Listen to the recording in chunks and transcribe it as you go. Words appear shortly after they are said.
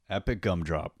Epic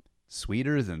Gumdrop.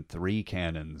 Sweeter than 3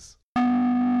 cannons.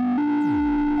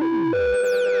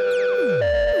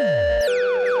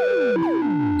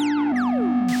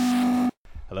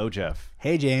 Hello, Jeff.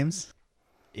 Hey, James.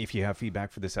 If you have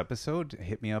feedback for this episode,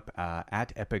 hit me up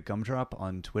at Epic Gumdrop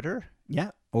on Twitter.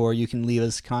 Yeah. Or you can leave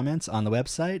us comments on the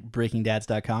website,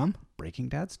 breakingdads.com.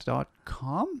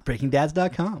 Breakingdads.com?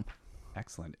 Breakingdads.com.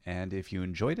 Excellent. And if you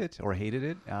enjoyed it or hated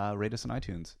it, rate us on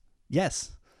iTunes.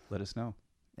 Yes. Let us know.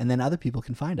 And then other people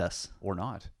can find us. Or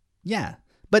not. Yeah.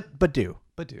 But do.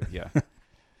 But do, yeah.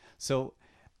 So,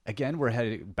 again, we're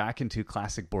headed back into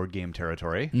classic board game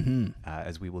territory,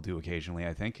 as we will do occasionally,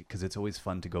 I think, because it's always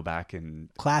fun to go back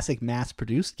and... Classic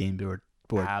mass-produced game board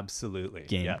Absolutely.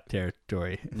 game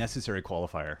territory. Necessary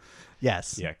qualifier.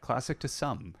 Yes. Yeah, classic to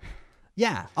some.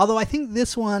 Yeah. Although I think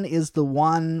this one is the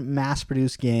one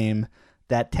mass-produced game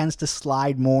that tends to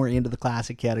slide more into the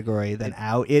classic category than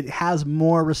out. It has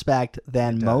more respect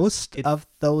than most of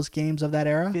those games of that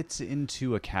era. Fits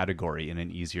into a category in an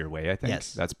easier way, I think.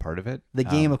 Yes. That's part of it. The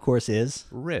game, of course, is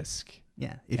Risk.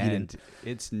 Yeah. And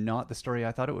it's not the story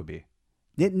I thought it would be.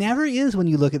 It never is when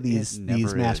you look at these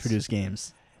never mass-produced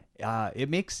games.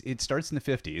 It starts in the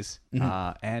 50s,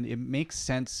 and it makes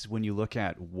sense when you look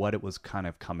at what it was kind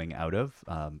of coming out of.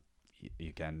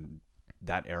 Again,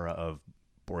 that era of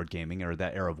board gaming, or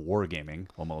that era of war gaming,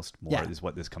 almost more is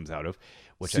what this comes out of.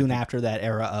 Which soon after that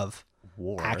era of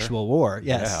war, actual war,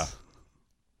 yes.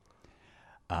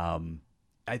 Yeah.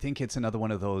 I think it's another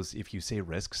one of those. If you say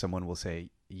Risk, someone will say,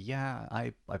 "Yeah,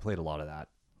 I played a lot of that."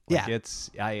 Like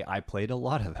I played a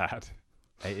lot of that.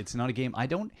 It's not a game. I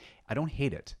don't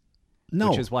hate it. No.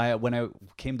 Which is why when I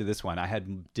came to this one, I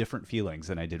had different feelings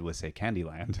than I did with, say,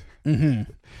 Candyland.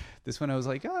 This one, I was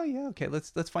like, oh, yeah, okay,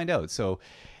 let's find out. So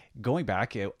going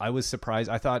back, I was surprised.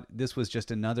 I thought this was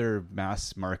just another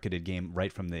mass-marketed game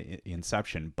right from the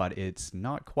inception, but it's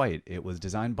not quite. It was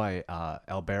designed by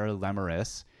Albert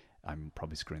Lamouris. I'm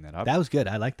probably screwing that up. That was good.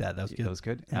 I like that. That was good. That was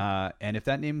good. Yeah. And if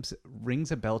that name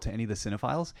rings a bell to any of the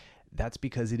cinephiles, that's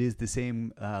because it is the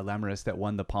same Lamouris that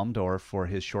won the Palme d'Or for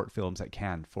his short films at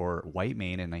Cannes, for White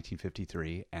Mane in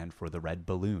 1953 and for The Red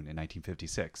Balloon in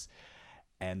 1956.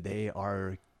 And they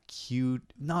are cute.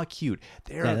 Not cute.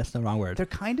 That's the wrong word. They're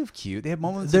kind of cute. They have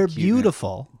moments They're of cuteness.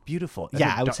 beautiful. Beautiful. And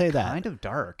Yeah, I would say that. Kind of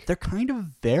dark. They're kind of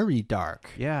very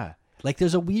dark. Yeah. Like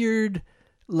there's a weird,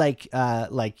 like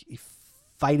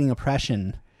fighting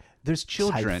oppression. There's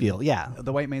children. Feel. Yeah.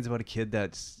 The White Mane's about a kid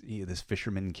that's this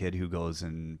fisherman kid who goes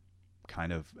and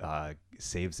kind of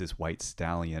saves this white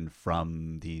stallion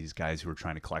from these guys who are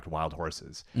trying to collect wild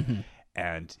horses.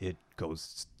 And it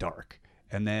goes dark.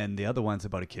 And then the other one's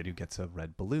about a kid who gets a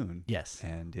red balloon. Yes.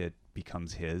 And it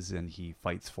becomes his, and he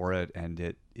fights for it, and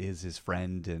it is his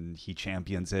friend, and he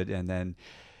champions it, and then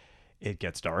it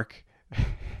gets dark.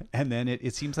 And then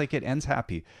it seems like it ends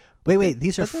happy. Wait,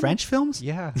 these are French films?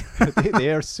 Yeah. They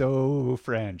are so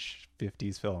French,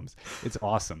 50s films. It's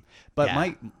awesome.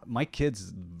 But my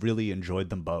kids really enjoyed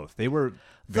them both. They were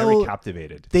very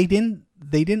captivated. They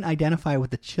didn't identify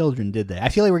with the children, did they? I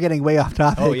feel like we're getting way off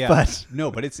topic. Oh, yeah. But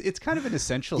no, but it's kind of an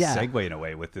essential segue in a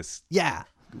way with this. Yeah.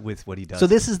 With what he does. So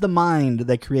this is the mind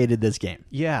that created this game.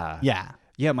 Yeah. Yeah.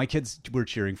 Yeah, my kids were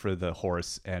cheering for the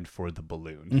horse and for the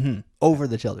balloon. Over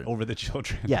the children. Over the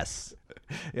children. Yes.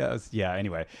 Yeah,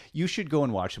 anyway. You should go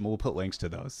and watch them. We'll put links to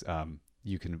those.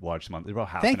 You can watch them. They're about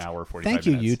half an hour, 45 minutes.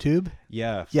 Thank you, YouTube.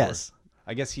 Yeah. Yes.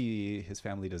 I guess his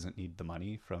family doesn't need the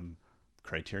money from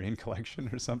Criterion Collection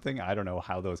or something. I don't know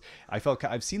how those...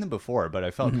 I've seen them before, but I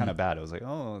felt kind of bad. I was like,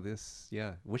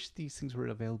 wish these things were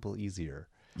available easier.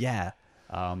 Yeah.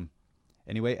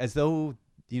 Anyway, as though,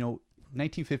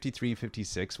 1953 and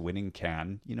 56 winning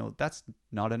Cannes, that's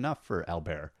not enough for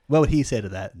Albert. What would he say to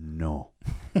that? No.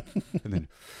 And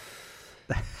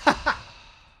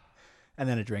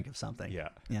then a drink of something. Yeah.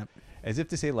 Yep. As if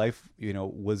to say life,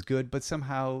 was good, but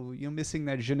somehow, missing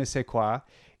that je ne sais quoi.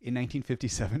 In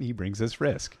 1957, he brings us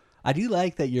Risk. I do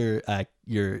like that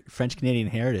your French Canadian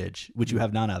heritage, which you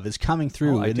have none of, is coming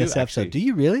through in this episode. Do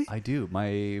you really? I do.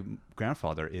 My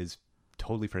grandfather is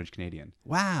totally French Canadian.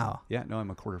 Wow. Yeah, no, I'm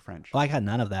a quarter French. Oh, I got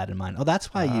none of that in mind. Oh,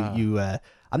 that's why you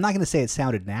I'm not going to say it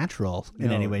sounded natural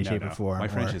in any way, shape, or form. My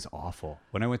French is awful.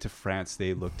 When I went to France,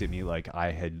 they looked at me like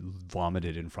I had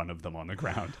vomited in front of them on the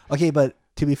ground. Okay, but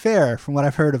to be fair, from what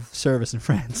I've heard of service in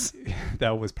France,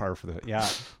 that was par for the... Yeah.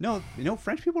 No,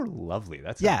 French people are lovely.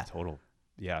 That's total...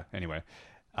 Yeah, anyway.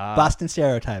 Busting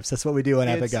stereotypes. That's what we do on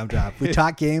Epic Gumdrop. We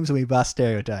talk games and we bust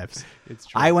stereotypes. It's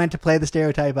true. I went to play the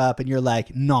stereotype up and you're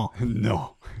like, no.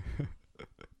 No.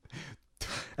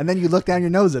 And then you look down your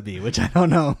nose at me, which I don't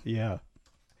know. Yeah.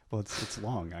 Well, it's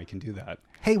long. I can do that.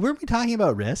 Hey, weren't we talking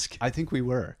about Risk? I think we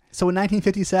were. So in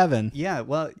 1957, Yeah.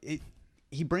 Well,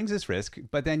 he brings this Risk,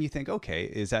 but then you think, okay,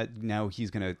 is that now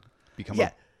he's going to become?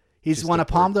 He's just won a a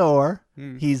Palme d'Or.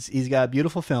 Hmm. He's got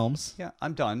beautiful films. Yeah,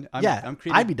 I'm done. I'm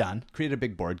I'd be done. Create a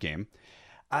big board game.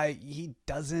 He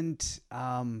doesn't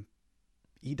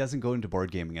go into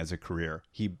board gaming as a career.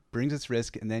 He brings this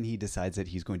Risk, and then he decides that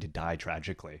he's going to die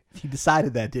tragically. He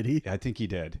decided that, did he? I think he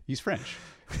did. He's French.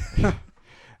 I'm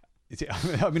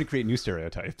going to create new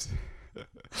stereotypes.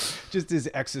 Just his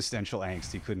existential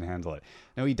angst. He couldn't handle it.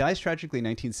 Now, he dies tragically in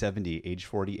 1970, age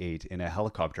 48, in a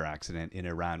helicopter accident in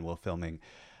Iran while filming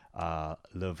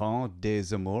Le Vent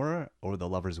des Amours, or The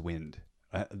Lover's Wind.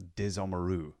 Des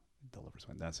Amoureux. The Lover's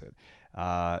Wind, that's it.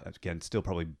 Again, still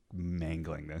probably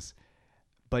mangling this.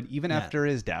 But even after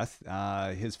his death,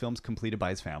 his film's completed by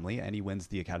his family, and he wins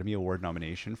the Academy Award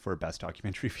nomination for Best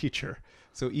Documentary Feature.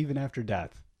 So even after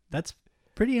death. That's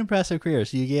pretty impressive career.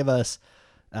 So you gave us,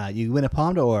 you win a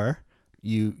Palme d'Or,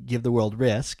 you give the world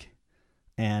Risk,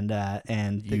 and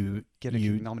you get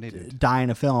nominated. Die in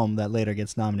a film that later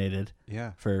gets nominated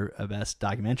for a Best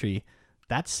Documentary.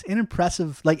 That's an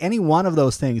impressive, like any one of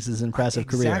those things is an impressive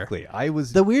career. Exactly.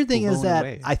 The weird thing is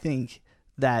that I think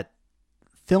that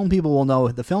film people will know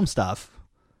the film stuff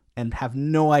and have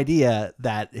no idea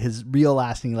that his real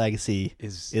lasting legacy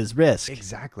is Risk.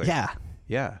 Exactly.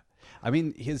 Yeah. I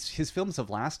mean, his films have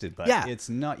lasted, but it's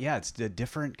not. Yeah, it's a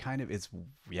different kind of. It's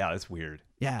weird.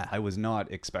 Yeah, I was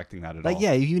not expecting that at all. Like,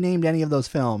 if you named any of those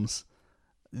films,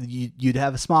 you'd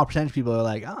have a small percentage of people who are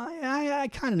like, oh, yeah, I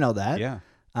kind of know that. Yeah.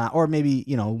 Or maybe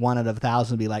 1 out of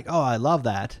 1,000 would be like, oh, I love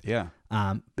that. Yeah.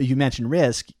 But you mentioned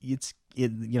Risk.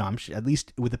 I'm sure, at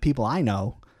least with the people I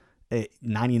know,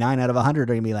 99 out of 100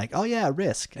 are gonna be like, oh yeah,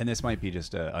 Risk. And this might be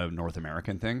just a North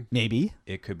American thing. Maybe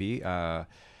it could be.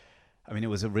 I mean, it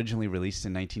was originally released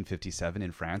in 1957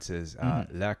 in France as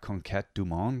La Conquête du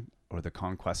Monde, or The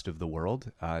Conquest of the World,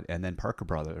 and then Parker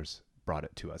Brothers brought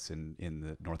it to us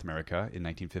in North America in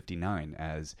 1959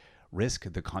 as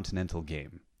Risk: The Continental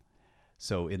Game.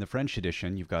 So in the French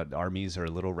edition, you've got armies are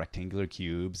little rectangular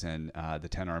cubes, and the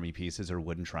 10 army pieces are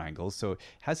wooden triangles. So it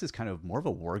has this kind of more of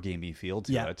a wargamey feel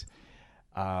to it.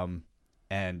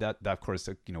 And that, of course,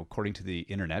 according to the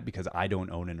internet, because I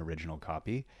don't own an original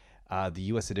copy, the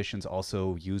U.S. editions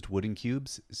also used wooden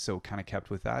cubes, so kind of kept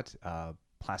with that.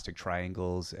 Plastic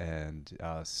triangles and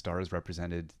stars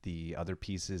represented the other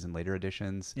pieces in later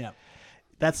editions. Yeah,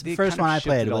 that's the first one I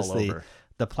played was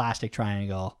the plastic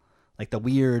triangle, like the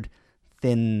weird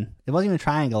thin. It wasn't even a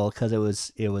triangle because it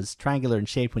was triangular in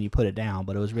shape when you put it down,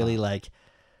 but it was really like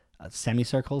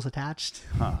semicircles attached,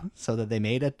 so that they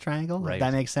made a triangle. Right.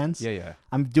 That makes sense. Yeah.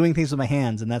 I'm doing things with my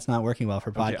hands, and that's not working well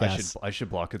for podcasts. I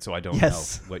should block it so I don't know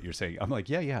what you're saying. I'm like,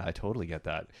 yeah, I totally get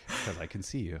that because I can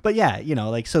see you. But yeah,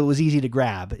 so it was easy to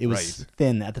grab. It was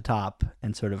thin at the top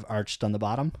and sort of arched on the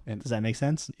bottom. Does that make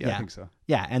sense? Yeah, I think so.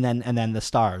 Yeah, and then the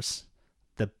stars,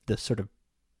 the sort of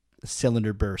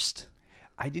cylinder burst.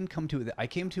 I didn't come to it. I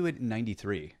came to it in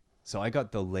 '93, so I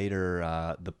got the later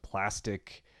the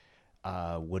plastic.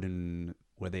 Wooden,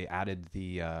 where they added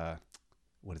the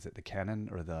what is it, the cannon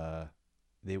or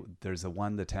there's the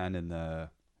 1, the 10, and the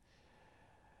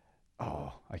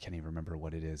I can't even remember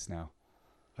what it is now.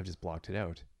 I've just blocked it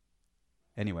out.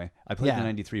 Anyway, I played the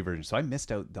 '93 version, so I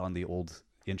missed out on the old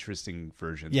interesting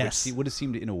versions. Yes, which would have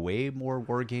seemed in a way more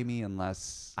wargamey and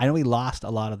less. I know we lost a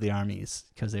lot of the armies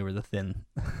because they were the thin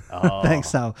thing.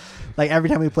 So, like every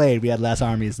time we played, we had less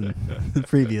armies than the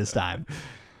previous time.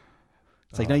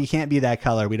 It's like, no, you can't be that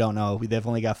color. We don't know. They've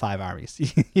only got 5 armies.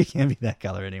 You can't be that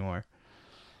color anymore.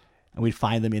 And we'd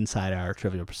find them inside our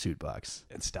Trivial Pursuit box.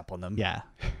 And step on them. Yeah.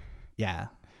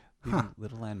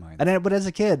 Little landmines. But as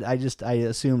a kid, I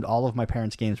assumed all of my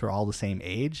parents' games were all the same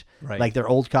age. Right. Like their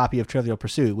old copy of Trivial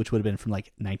Pursuit, which would have been from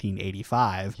like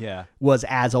 1985, was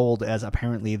as old as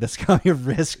apparently this copy of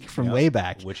Risk from way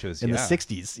back, which was in the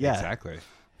 60s. Yeah, exactly.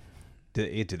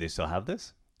 Do they still have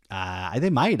this? They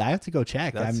might. I have to go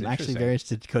check. I'm actually very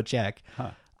interested to go check.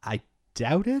 I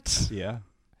doubt it. Yeah.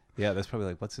 That's probably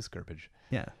like, what's this garbage?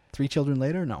 Yeah. 3 children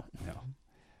later? No.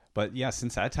 But yeah,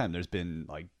 since that time, there's been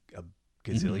like a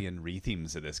gazillion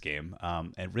rethemes of this game.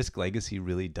 And Risk Legacy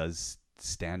really does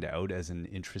stand out as an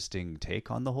interesting take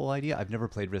on the whole idea. I've never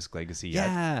played Risk Legacy yet.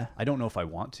 Yeah. I don't know if I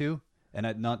want to.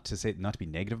 And not to be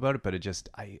negative about it, but it just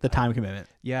the time commitment.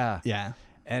 Yeah. Yeah.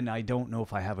 And I don't know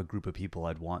if I have a group of people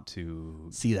I'd want to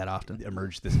see that often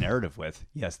emerge this narrative with.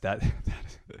 Yes, that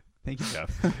thank you,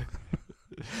 Jeff.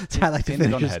 So I like to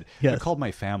finish. On the head. They're called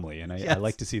my family, and I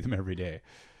like to see them every day.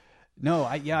 No,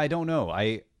 I don't know.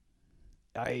 I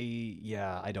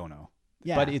don't know.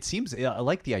 Yeah. But it seems, I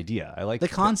like the idea. I like the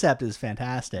concept is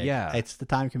fantastic. Yeah. It's the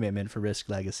time commitment for Risk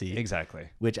Legacy. Exactly.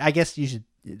 Which I guess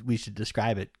we should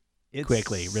describe it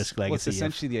quickly. Risk Legacy. Well, it's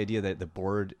essentially the idea that the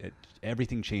board,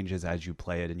 everything changes as you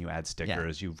play it, and you add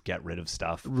stickers, you get rid of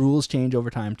stuff. Rules change over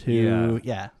time too.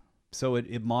 Yeah. So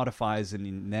it modifies,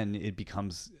 and then it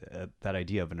becomes that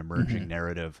idea of an emerging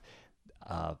narrative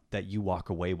that you walk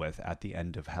away with at the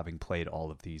end of having played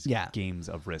all of these games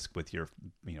of Risk with your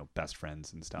best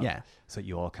friends and stuff. Yeah. So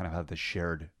you all kind of have this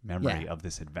shared memory of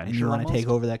this adventure. And you want to take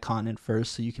over that continent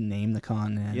first, so you can name the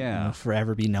continent. Yeah.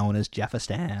 Forever be known as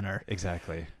Jeffistan or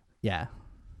exactly. Yeah.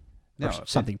 No, or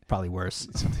something probably worse.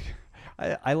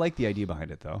 I like the idea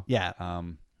behind it though. Yeah.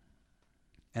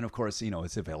 And of course,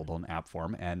 it's available in app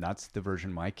form, and that's the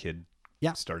version my kid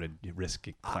started Risk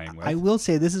playing with. I will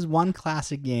say this is one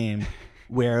classic game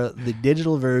where the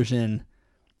digital version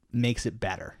makes it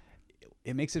better.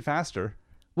 It makes it faster.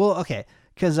 Well, okay,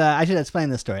 because I should explain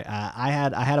this story. I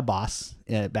had a boss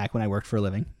back when I worked for a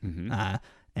living,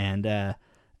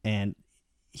 and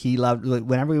he loved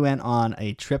whenever we went on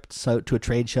a trip to a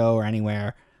trade show or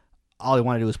anywhere. All he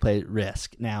wanted to do was play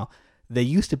Risk. Now, they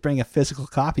used to bring a physical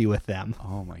copy with them.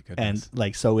 Oh my goodness!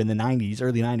 And so in the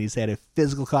early 90s, they had a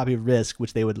physical copy of Risk,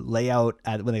 which they would lay out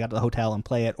when they got to the hotel and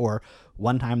play it. Or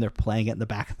one time they're playing it in the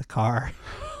back of the car.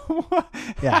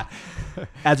 Yeah,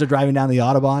 as they're driving down the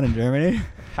Autobahn in Germany.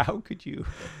 How could you?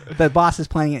 The boss is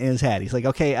playing it in his head. He's like,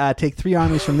 "Okay, take 3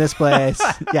 armies from this place."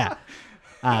 Yeah.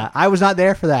 I was not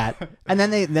there for that, and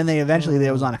then they eventually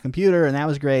it was on a computer, and that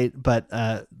was great. But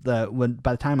by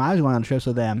the time I was going on trips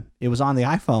with them, it was on the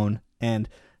iPhone, and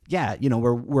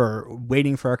we're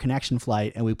waiting for our connection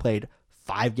flight, and we played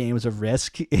 5 games of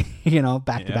Risk,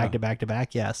 back to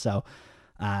back. Yeah, so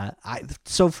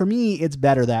so for me, it's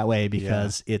better that way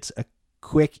because it's a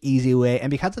quick, easy way,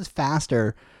 and because it's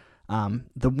faster.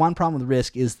 The one problem with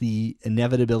Risk is the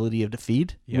inevitability of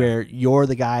defeat, where you're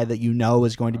the guy that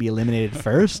is going to be eliminated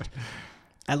first.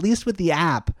 At least with the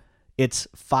app, it's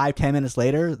 5-10 minutes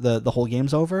later, the whole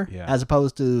game's over, as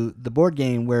opposed to the board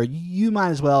game where you might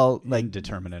as well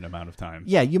indeterminate amount of time.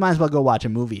 Yeah, you might as well go watch a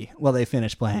movie while they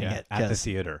finish playing it at the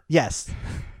theater. Yes,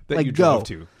 that you drove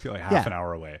to half an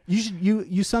hour away.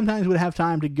 You sometimes would have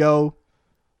time to go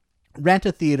rent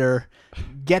a theater,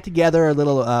 get together a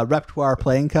little repertoire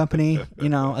playing company,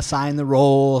 assign the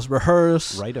roles,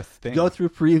 rehearse, write a thing, go through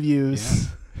previews,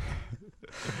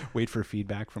 wait for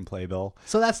feedback from Playbill.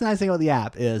 So that's the nice thing about the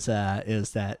app is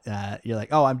that you're like,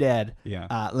 oh, I'm dead.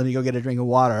 Yeah. Let me go get a drink of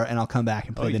water and I'll come back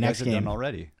and play the next game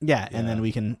already. Yeah, and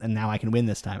then now I can win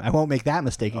this time. I won't make that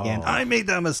mistake again. I made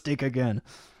that mistake again.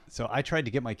 So I tried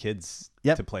to get my kids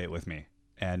to play it with me,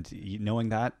 and knowing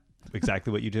that.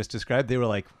 Exactly what you just described. They were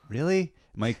like, really?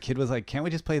 My kid was like, can't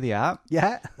we just play the app?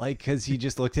 Yeah. Because he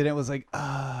just looked at it and was like,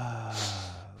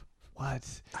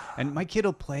 what? And my kid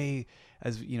will play,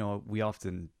 as we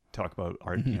often talk about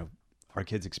our our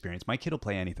kids' experience. My kid will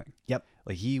play anything. Yep.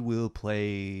 Like he will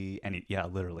play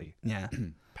literally. Yeah.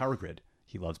 Power Grid.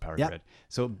 He loves Power Grid.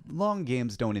 So long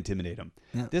games don't intimidate him.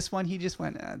 Yep. This one, he just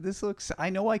went, I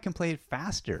know I can play it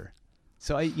faster.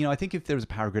 So I think if there was a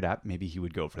Power Grid app, maybe he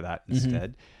would go for that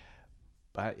instead.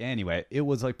 But anyway, it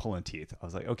was like pulling teeth. I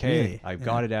was like, okay, I've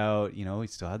got it out. He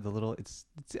still had the little,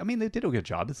 they did a good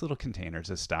job. It's little containers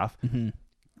of stuff. Mm-hmm.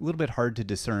 A little bit hard to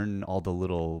discern all the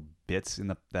little bits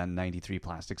in that 93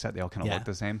 plastic set. They all kind of look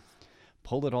the same.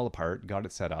 Pulled it all apart, got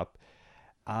it set up.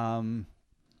 The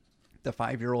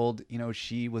 5-year-old,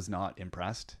 she was not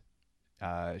impressed.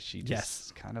 She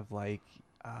just kind of like,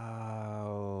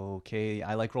 okay,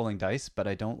 I like rolling dice, but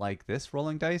I don't like this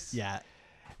rolling dice. Yeah.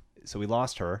 So we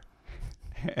lost her.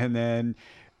 And then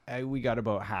we got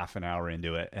about half an hour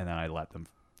into it, and then I let them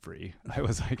free. I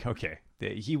was like, okay.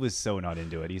 He was so not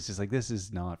into it. He's just like, this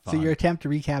is not fun. So your attempt to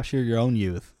recapture your own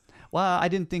youth. Well, I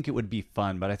didn't think it would be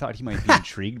fun, but I thought he might be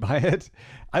intrigued by it.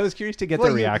 I was curious to get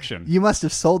their reaction. You must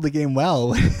have sold the game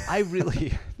well. I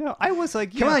was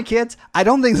like, come on, kids. I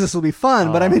don't think this will be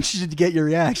fun, but I'm interested to get your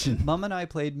reaction. Mom and I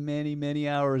played many, many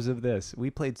hours of this. We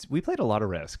played a lot of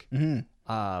Risk.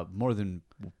 Mm-hmm. More than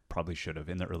probably should have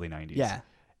in the early 90s. Yeah.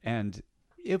 And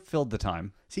it filled the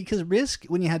time. See, because Risk,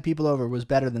 when you had people over, was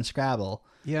better than Scrabble.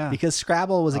 Yeah. Because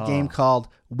Scrabble was a game called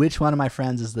Which One of My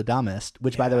Friends is the Dumbest?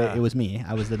 Which, by the way, it was me.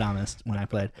 I was the dumbest when I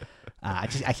played. I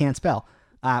can't spell.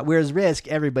 Whereas Risk,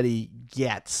 everybody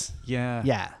gets. Yeah.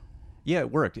 Yeah. Yeah,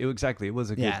 it worked. It was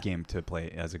a good game to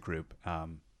play as a group.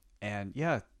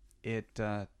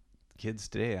 Kids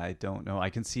today, I don't know. I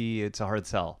can see it's a hard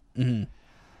sell. Mm-hmm.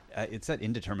 It's that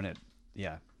indeterminate.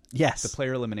 Yeah. Yes. The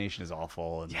player elimination is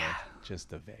awful, and just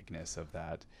the vagueness of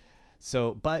that.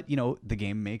 So, but the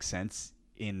game makes sense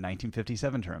in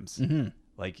 1957 terms. Mm-hmm.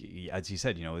 like as you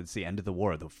said, it's the end of the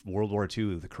war, the World War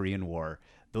II, the Korean War.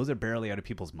 Those are barely out of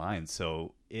people's minds.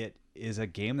 So it is a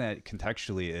game that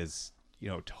contextually is,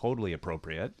 totally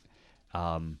appropriate.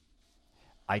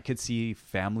 I could see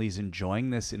families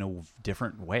enjoying this in a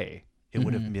different way. It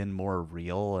would have been more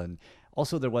real, and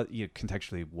also there was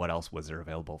contextually, what else was there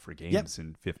available for games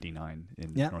in '59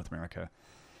 in North America?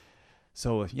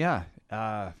 So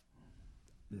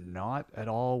not at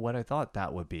all what I thought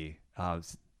that would be.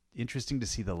 It's interesting to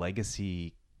see the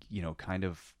legacy, kind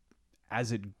of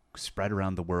as it spread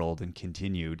around the world and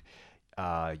continued.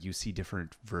 You see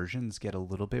different versions get a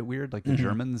little bit weird, like the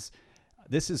Germans.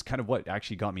 This is kind of what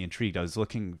actually got me intrigued. I was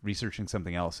researching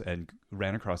something else and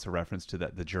ran across a reference to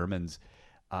that the Germans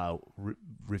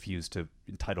refused to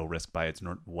title Risk by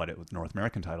what its North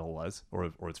American title was,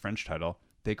 or its French title.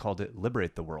 They called it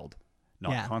Liberate the World,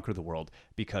 not Conquer the World,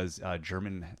 because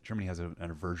Germany has an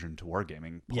aversion to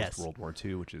wargaming post World War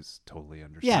II, which is totally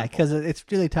understandable. Yeah, because it's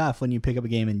really tough when you pick up a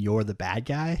game and you're the bad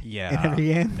guy in every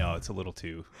game. No, it's a little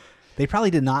too... They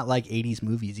probably did not like 80s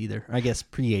movies either. I guess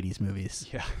pre-80s movies.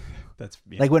 Yeah.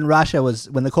 Like when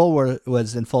the Cold War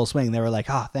was in full swing, they were like,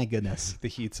 oh, thank goodness. The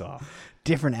heat's off.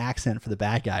 Different accent for the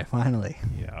bad guy, finally.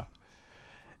 Yeah.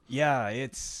 Yeah,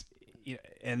 it's...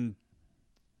 And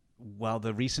while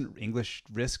the recent English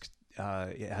Risk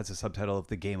it has a subtitle of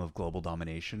The Game of Global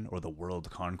Domination, or the World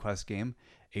Conquest Game,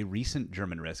 a recent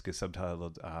German Risk is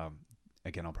subtitled,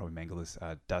 again, I'll probably mangle this,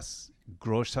 Das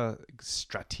große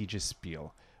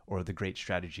Strategiespiel, or The Great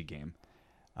Strategy Game.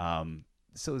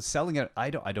 So selling it, I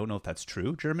don't know if that's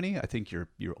true, Germany. I think you're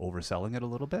overselling it a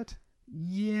little bit.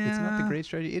 Yeah. It's not the great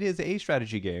strategy. It is a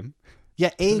strategy game.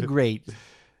 Yeah, a great.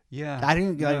 Yeah.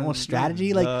 I want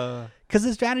strategy. Because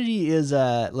the strategy is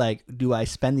like, do I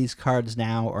spend these cards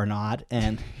now or not?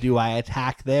 And do I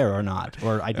attack there or not?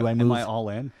 Or do I move? Am I all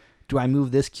in? Do I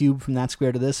move this cube from that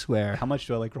square to this square? How much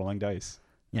do I like rolling dice?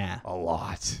 Yeah. A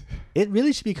lot. It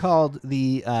really should be called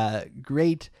the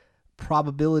Great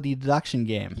Probability Deduction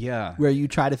Game. Yeah. Where you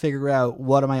try to figure out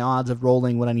what are my odds of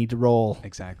rolling what I need to roll.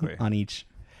 Exactly. On each.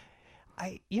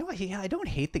 I don't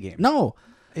hate the game. No.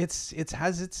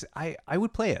 I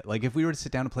would play it. Like if we were to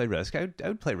sit down and play Risk, I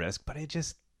would play Risk, but it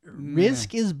just...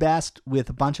 Risk is best with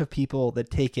a bunch of people that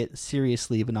take it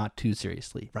seriously, but not too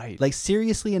seriously. Right. Like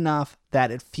seriously enough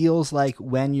that it feels like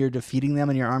when you're defeating them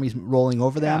and your army's rolling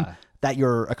over them, that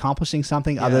you're accomplishing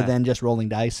something other than just rolling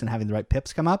dice and having the right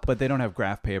pips come up. But they don't have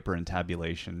graph paper and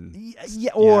tabulation.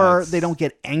 Or they don't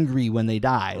get angry when they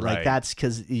die. Right. Like that's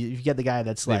because you get the guy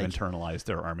that's They've like... internalized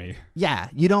their army. Yeah,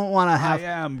 you don't want to have... I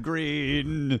am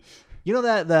green. You know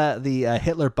that the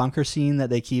Hitler bunker scene that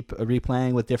they keep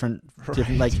replaying with different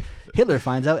like Hitler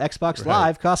finds out Xbox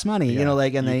Live costs money,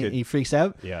 and he freaks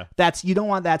out. Yeah, you don't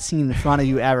want that scene in front of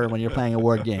you ever when you're playing a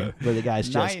war game where the guy's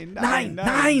just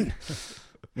nine.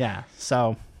 Yeah.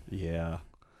 So. Yeah.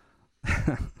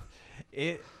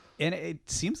 It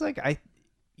seems like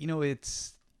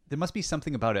there must be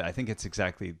something about it. I think it's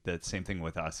exactly the same thing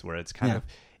with us, where it's kind of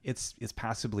it's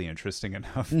passably interesting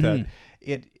enough that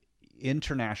it.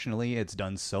 Internationally, it's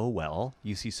done so well.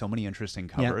 You see so many interesting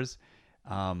covers.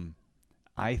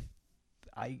 I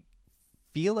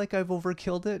feel like I've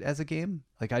overkilled it as a game.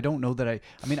 Like I don't know that I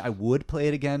would play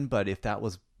it again, but if that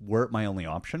were my only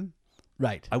option,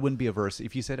 right, I wouldn't be averse.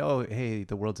 If you said, "Oh, hey,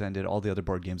 the world's ended, all the other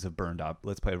board games have burned up.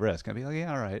 Let's play Risk," I'd be like,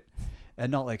 "Yeah, all right,"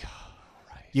 and not like, oh,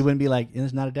 right. You wouldn't be like,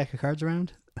 "There's not a deck of cards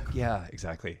around." Yeah,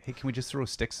 exactly. Hey, can we just throw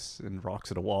sticks and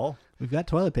rocks at a wall? We've got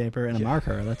toilet paper and a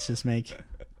marker. Let's just make.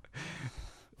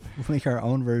 We'll make our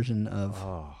own version of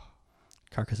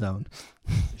Carcassonne.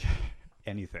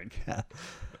 Anything.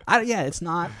 It's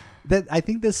not that. I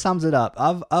think this sums it up.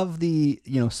 Of the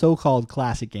so-called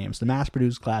classic games, the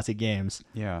mass-produced classic games.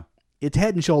 Yeah, it's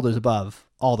head and shoulders above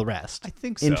all the rest. I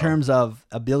think so. In terms of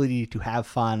ability to have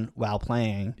fun while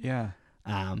playing. Yeah.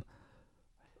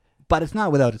 But it's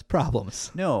not without its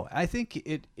problems. No, I think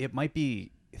it might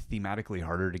be thematically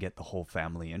harder to get the whole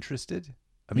family interested.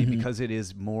 I mean, because it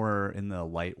is more in the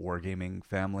light wargaming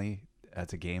family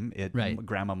as a game,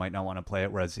 grandma might not want to play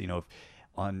it. Whereas, if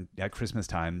at Christmas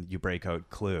time you break out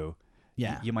Clue,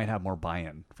 you might have more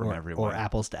buy-in from everyone. Or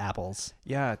Apples to Apples.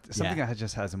 Yeah, something that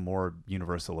just has a more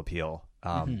universal appeal.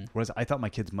 Whereas I thought my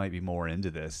kids might be more into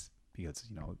this because,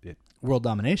 world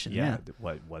domination. Yeah.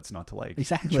 What's not to like?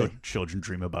 Exactly. Children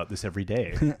dream about this every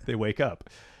day. They wake up.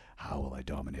 How will I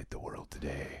dominate the world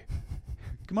today?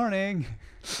 Good morning.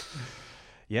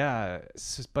 Yeah,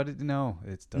 but it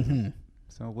doesn't.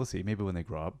 So we'll see. Maybe when they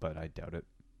grow up, but I doubt it.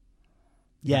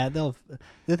 Yeah, the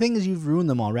thing is, you've ruined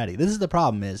them already. This is the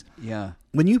problem: is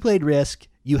when you played Risk,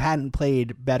 you hadn't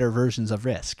played better versions of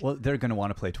Risk. Well, they're going to want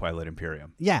to play Twilight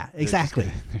Imperium. Yeah,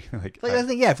 exactly. Like, I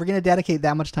think, if we're going to dedicate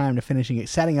that much time to finishing it,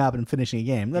 setting up and finishing a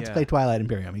game, let's play Twilight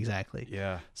Imperium. Exactly.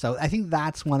 Yeah. So I think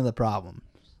that's one of the problems.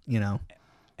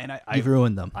 And you've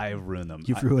ruined them. I have ruined them.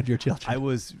 You've ruined your children. I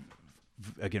was,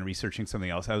 again, researching something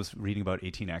else. I was reading about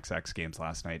 18XX games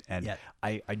last night, and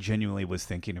I genuinely was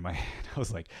thinking in my head, I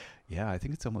was like, yeah, I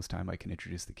think it's almost time I can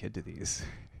introduce the kid to these.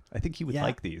 I think he would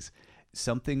like these.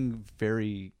 Something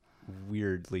very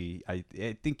weirdly, I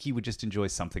think he would just enjoy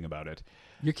something about it.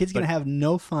 Your kid's going to have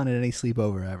no fun at any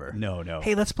sleepover ever. No.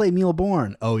 Hey, let's play Mule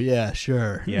Born. Oh, yeah,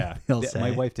 sure. Yeah. He'll say.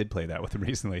 My wife did play that with him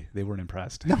recently. They weren't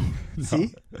impressed. No.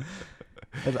 See?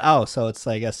 Oh, so it's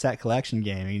like a set collection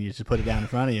game, and you just put it down in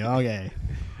front of you. Okay.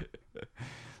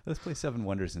 Let's play Seven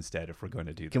Wonders instead if we're going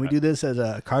to do that. Can we do this as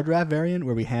a card draft variant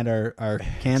where we hand our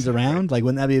cans around? Like,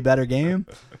 wouldn't that be a better game?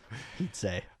 He'd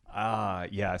say.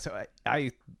 Yeah. So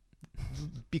I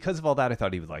because of all that, I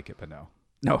thought he would like it, but no.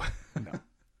 No.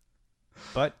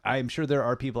 But I'm sure there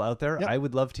are people out there. Yep. I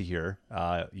would love to hear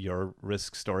your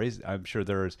Risk stories. I'm sure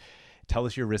tell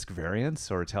us your Risk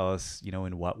variants, or tell us,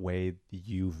 in what way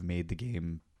you've made the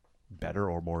game better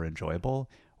or more enjoyable,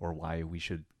 or why we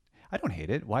should. I don't hate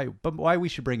it. But why we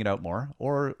should bring it out more,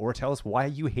 or tell us why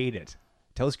you hate it.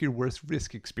 Tell us your worst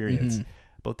Risk experience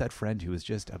about that friend who was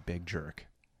just a big jerk.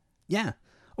 Yeah.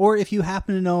 Or if you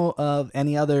happen to know of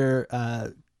any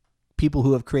other people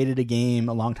who have created a game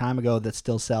a long time ago that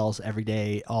still sells every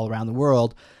day all around the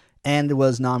world and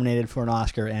was nominated for an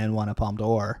Oscar and won a Palme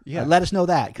d'Or. Yeah. Let us know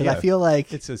that, because I feel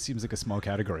like... It seems like a small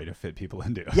category to fit people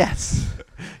into. Yes.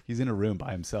 He's in a room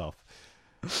by himself.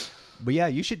 But yeah,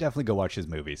 you should definitely go watch his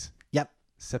movies. Yep.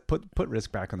 Put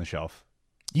Risk back on the shelf.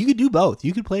 You could do both.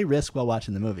 You could play Risk while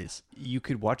watching the movies. You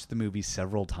could watch the movie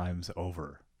several times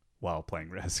over while playing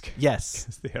Risk. Yes.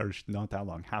 Because they are not that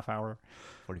long. Half hour,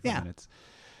 45 minutes.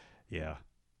 Yeah.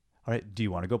 All right. Do you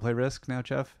want to go play Risk now,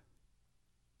 Jeff?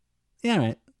 Yeah, all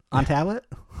right. On tablet?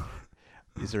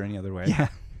 Is there any other way? Yeah.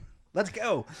 Let's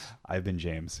go. I've been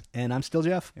James. And I'm still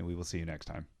Jeff. And we will see you next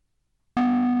time.